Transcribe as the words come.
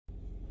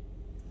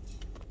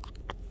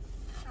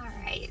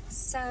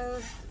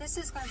So this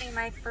is going to be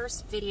my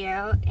first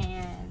video,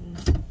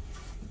 and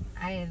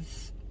it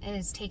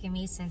has taken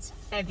me since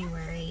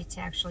February to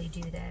actually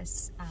do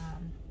this.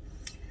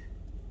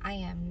 I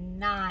am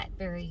not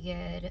very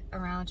good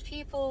around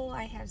people.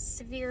 I have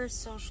severe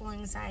social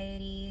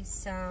anxiety,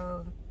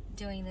 so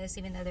doing this,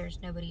 even though there's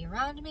nobody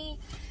around me,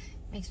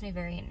 makes me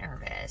very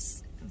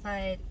nervous.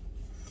 But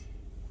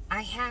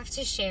I have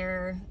to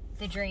share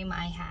the dream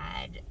I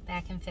had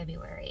back in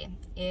February.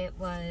 It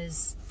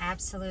was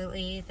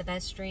absolutely the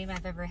best dream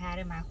I've ever had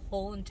in my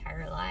whole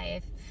entire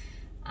life.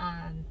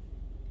 And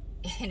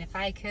if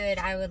I could,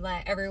 I would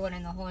let everyone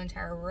in the whole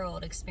entire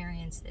world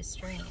experience this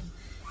dream.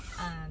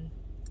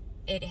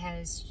 It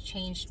has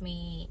changed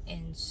me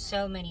in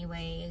so many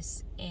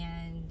ways,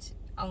 and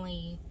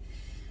only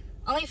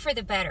for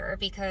the better,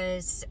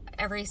 because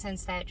ever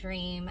since that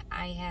dream,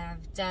 I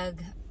have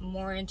dug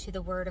more into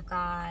the Word of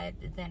God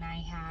than I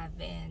have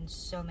in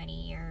so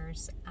many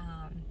years.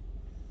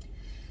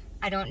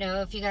 I don't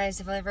know if you guys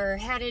have ever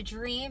had a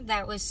dream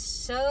that was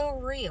so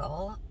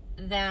real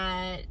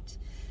that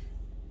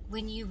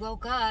when you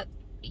woke up,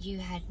 you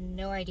had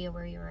no idea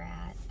where you were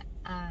at.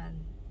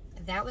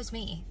 That was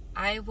me.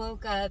 I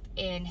woke up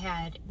and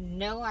had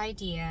no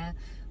idea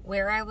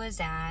where I was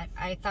at.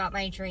 I thought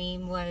my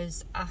dream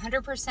was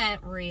 100%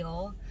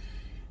 real.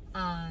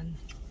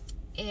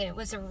 It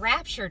was a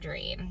rapture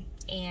dream,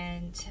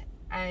 and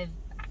I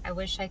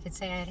wish I could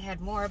say I'd had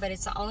more, but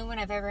it's the only one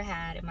I've ever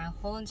had in my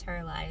whole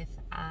entire life.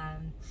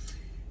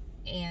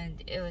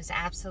 And it was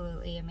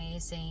absolutely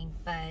amazing,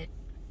 but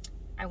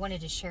I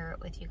wanted to share it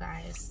with you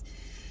guys.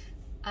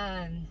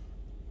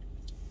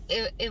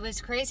 It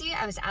was crazy.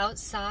 I was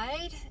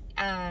outside.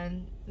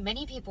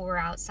 Many people were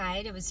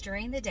outside. It was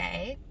during the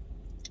day,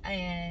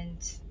 and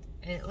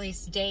at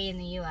least day in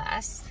the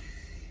US.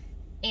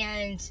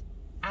 And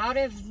out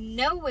of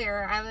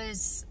nowhere, I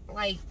was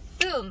like,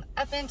 boom,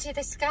 up into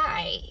the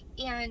sky.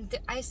 And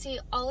I see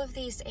all of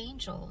these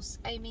angels.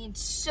 I mean,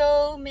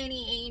 so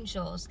many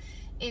angels.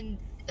 And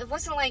it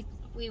wasn't like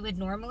we would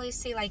normally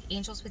see like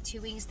angels with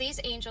 2 wings. These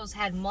angels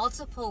had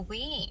multiple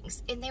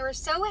wings, and they were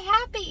so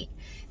happy.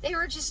 They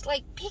were just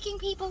like picking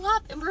people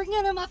up and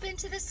bringing them up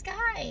into the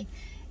sky.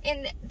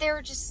 And they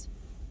were just,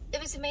 it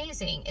was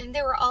amazing. And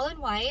they were all in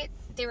white.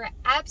 They were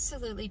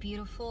absolutely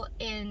beautiful.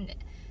 And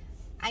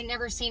I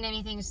never seen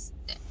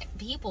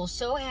people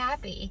so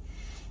happy.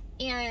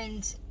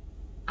 And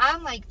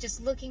I'm like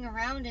just looking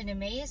around in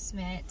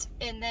amazement.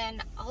 And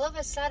then all of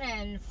a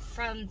sudden,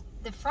 from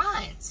the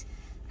front,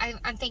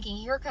 I'm thinking,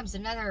 here comes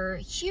another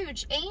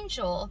huge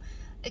angel,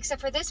 except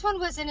for this one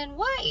wasn't in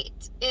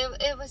white.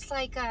 It was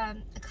like a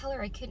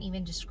color I couldn't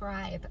even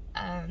describe.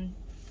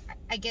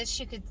 I guess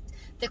you could,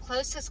 the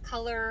closest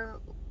color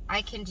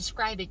I can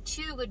describe it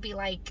to would be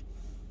like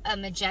a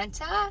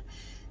magenta,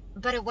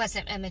 but it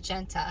wasn't a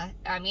magenta.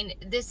 I mean,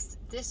 this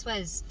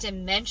was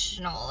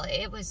dimensional.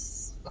 It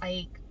was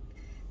like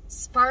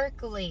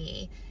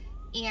sparkly.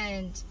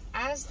 And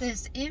as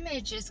this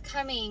image is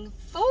coming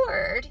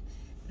forward,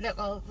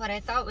 what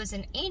I thought was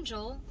an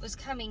angel was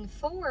coming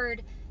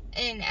forward,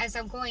 and as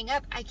I'm going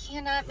up, I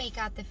cannot make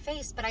out the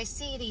face, but I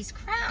see these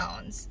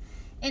crowns,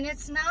 and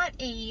it's not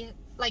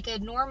like a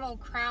normal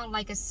crown,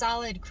 like a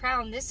solid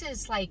crown. This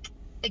is like,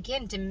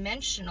 again,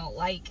 dimensional,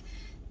 like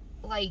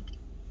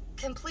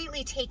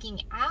completely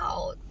taking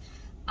out.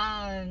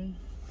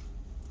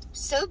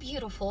 So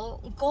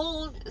beautiful,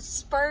 gold,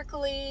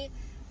 sparkly.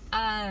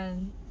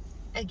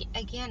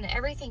 Again,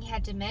 everything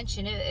had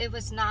dimension. It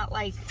was not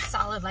like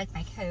solid like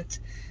my coat.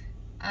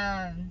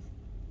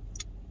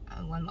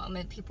 One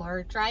moment, people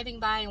are driving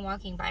by and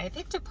walking by. I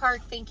picked a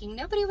park thinking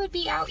nobody would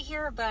be out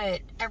here,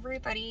 but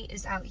everybody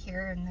is out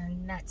here, and they're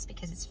nuts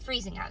because it's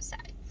freezing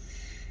outside.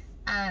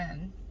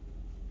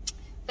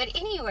 But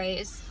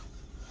anyways,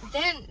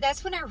 then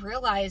that's when I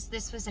realized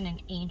this wasn't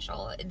an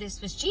angel.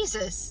 This was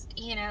Jesus,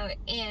 you know.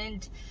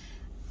 And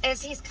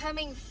as he's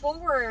coming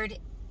forward,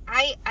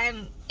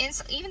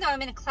 even though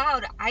I'm in a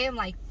cloud, I am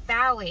like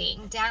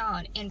bowing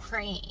down and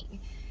praying.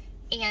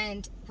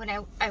 And when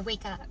I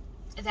wake up,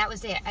 that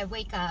was it. I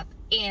wake up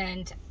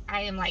and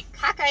I am like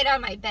cockeyed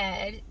on my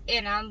bed,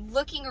 and I'm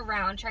looking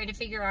around trying to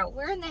figure out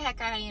where in the heck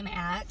I am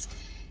at.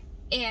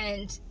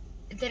 And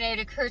then it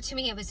occurred to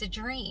me it was a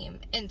dream.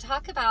 And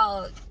talk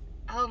about,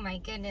 oh my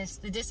goodness,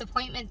 the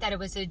disappointment that it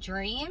was a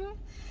dream.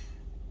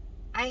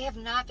 I have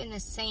not been the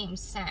same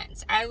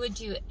since. I would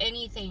do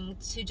anything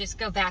to just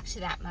go back to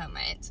that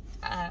moment.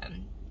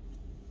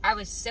 I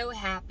was so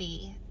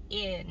happy,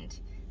 and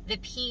the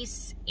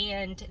peace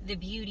and the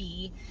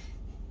beauty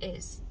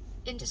is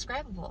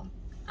indescribable.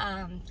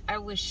 I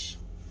wish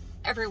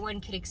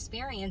everyone could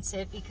experience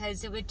it,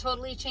 because it would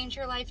totally change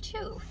your life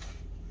too.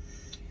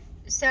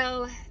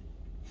 So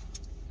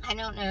I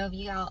don't know if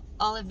you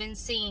all have been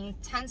seeing,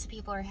 tons of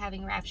people are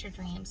having rapture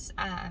dreams,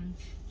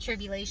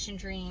 tribulation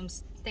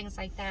dreams, things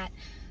like that.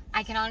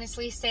 I can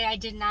honestly say I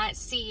did not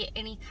see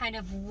any kind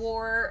of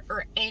war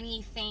or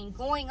anything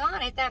going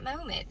on at that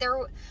moment.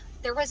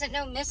 There wasn't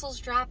no missiles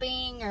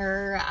dropping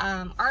or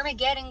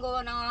Armageddon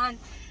going on.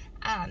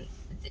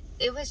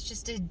 It was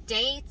just a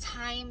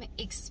daytime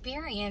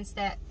experience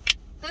that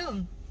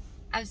boom,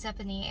 I was up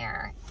in the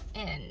air,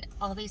 and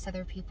all these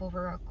other people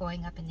were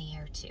going up in the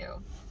air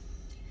too.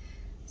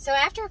 So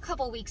after a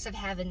couple weeks of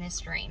having this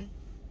dream,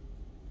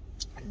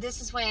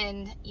 this is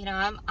when, you know,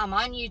 I'm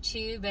on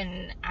YouTube,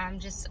 and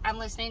I'm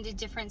listening to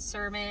different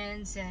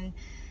sermons, and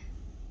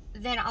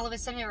then all of a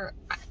sudden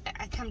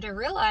I come to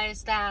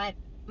realize that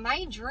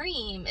my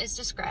dream is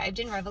described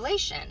in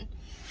Revelation.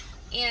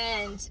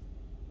 And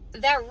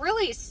that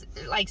really,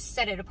 like,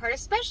 set it apart,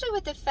 especially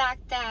with the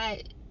fact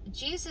that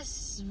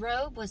Jesus'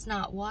 robe was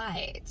not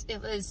white.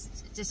 It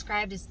was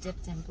described as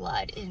dipped in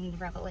blood in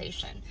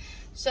Revelation.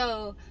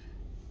 So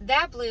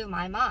that blew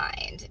my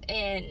mind.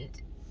 And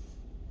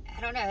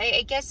I don't know,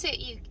 I guess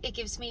it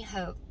gives me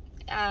hope,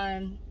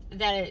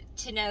 that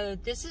to know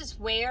this is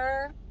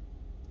where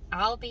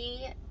I'll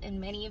be, and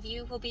many of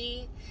you will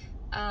be,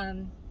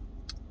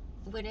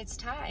 when it's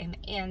time.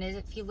 And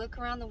if you look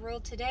around the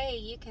world today,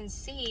 you can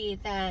see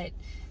that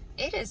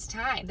it is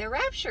time. The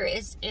rapture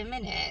is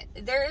imminent.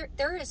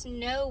 There is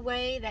no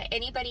way that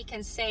anybody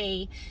can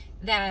say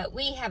that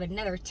we have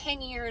another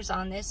 10 years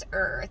on this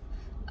earth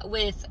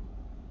with,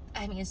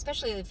 I mean,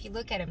 especially if you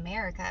look at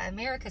America.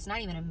 America's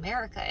not even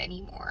America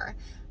anymore.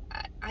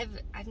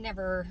 I've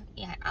never,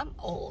 yeah, I'm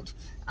old.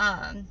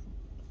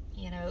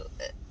 You know,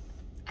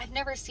 I've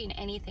never seen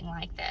anything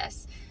like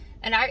this.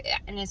 And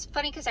it's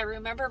funny because I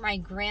remember my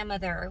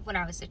grandmother when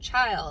I was a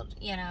child,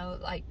 you know,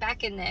 like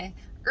back in the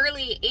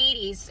early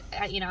 80s,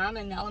 you know, I'm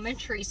in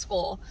elementary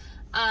school.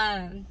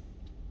 My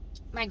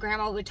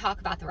grandma would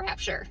talk about the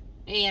rapture.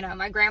 You know,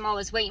 my grandma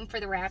was waiting for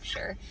the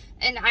rapture.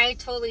 And I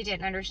totally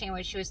didn't understand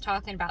what she was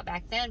talking about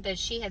back then, but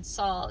she had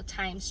saw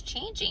times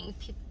changing.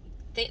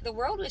 The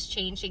world was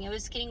changing. It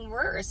was getting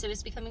worse. It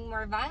was becoming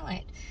more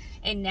violent.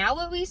 And now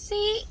what we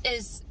see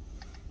is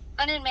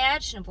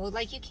unimaginable.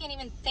 Like, you can't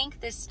even think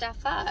this stuff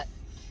up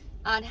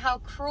on how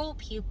cruel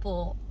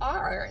people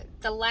are,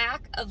 the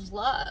lack of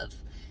love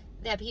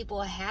that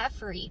people have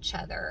for each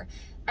other.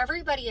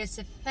 Everybody is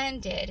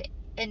offended,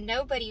 and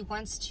nobody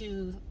wants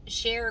to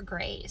share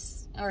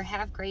grace or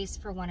have grace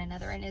for one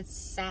another, and it's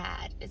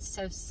sad. It's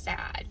so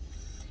sad.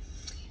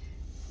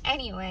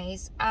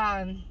 Anyways,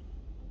 I'm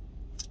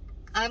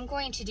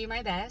going to do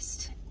my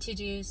best to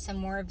do some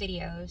more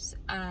videos.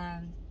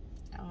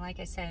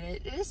 Like I said,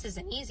 this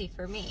isn't easy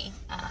for me.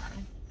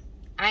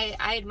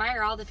 I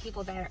admire all the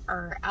people that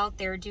are out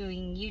there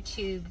doing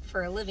YouTube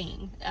for a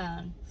living.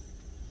 And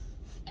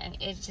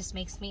it just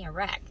makes me a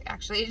wreck,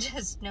 actually,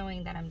 just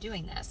knowing that I'm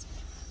doing this.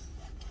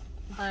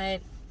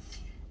 But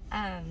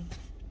I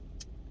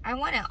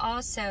want to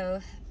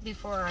also,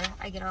 before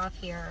I get off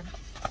here,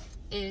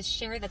 is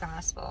share the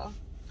gospel.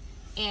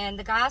 And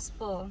the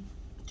gospel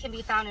can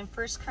be found in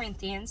 1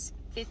 Corinthians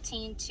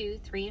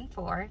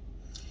 15:2-3-4.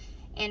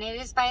 And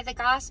it is by the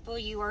gospel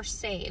you are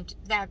saved,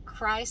 that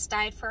Christ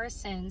died for our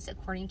sins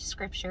according to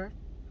Scripture,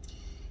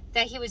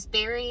 that he was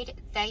buried,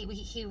 that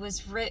he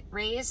was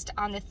raised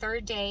on the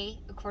third day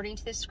according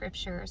to the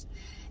Scriptures.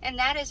 And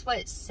that is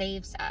what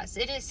saves us.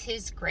 It is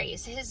his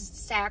grace, his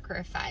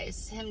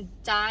sacrifice, him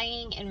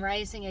dying and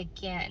rising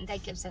again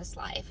that gives us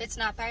life. It's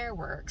not by our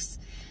works.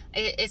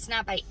 It's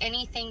not by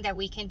anything that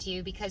we can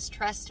do, because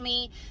trust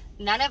me,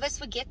 none of us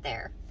would get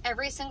there.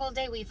 Every single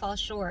day we fall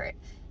short.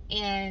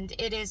 And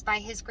it is by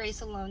his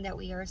grace alone that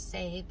we are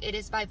saved. It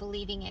is by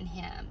believing in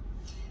him.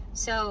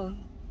 So,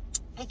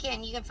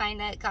 again, you can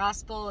find that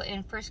gospel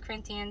in 1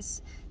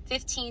 Corinthians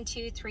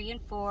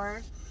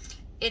 15:2-3-4.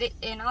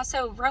 And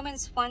also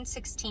Romans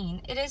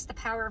 1:16. It is the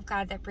power of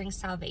God that brings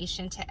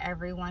salvation to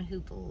everyone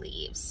who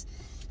believes.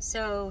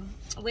 So,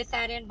 with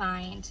that in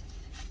mind,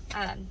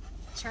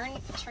 turn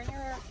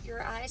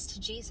your eyes to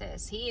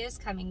Jesus. He is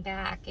coming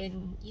back,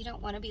 and you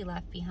don't want to be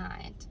left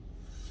behind.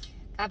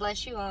 God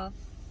bless you all.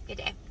 Good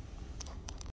day.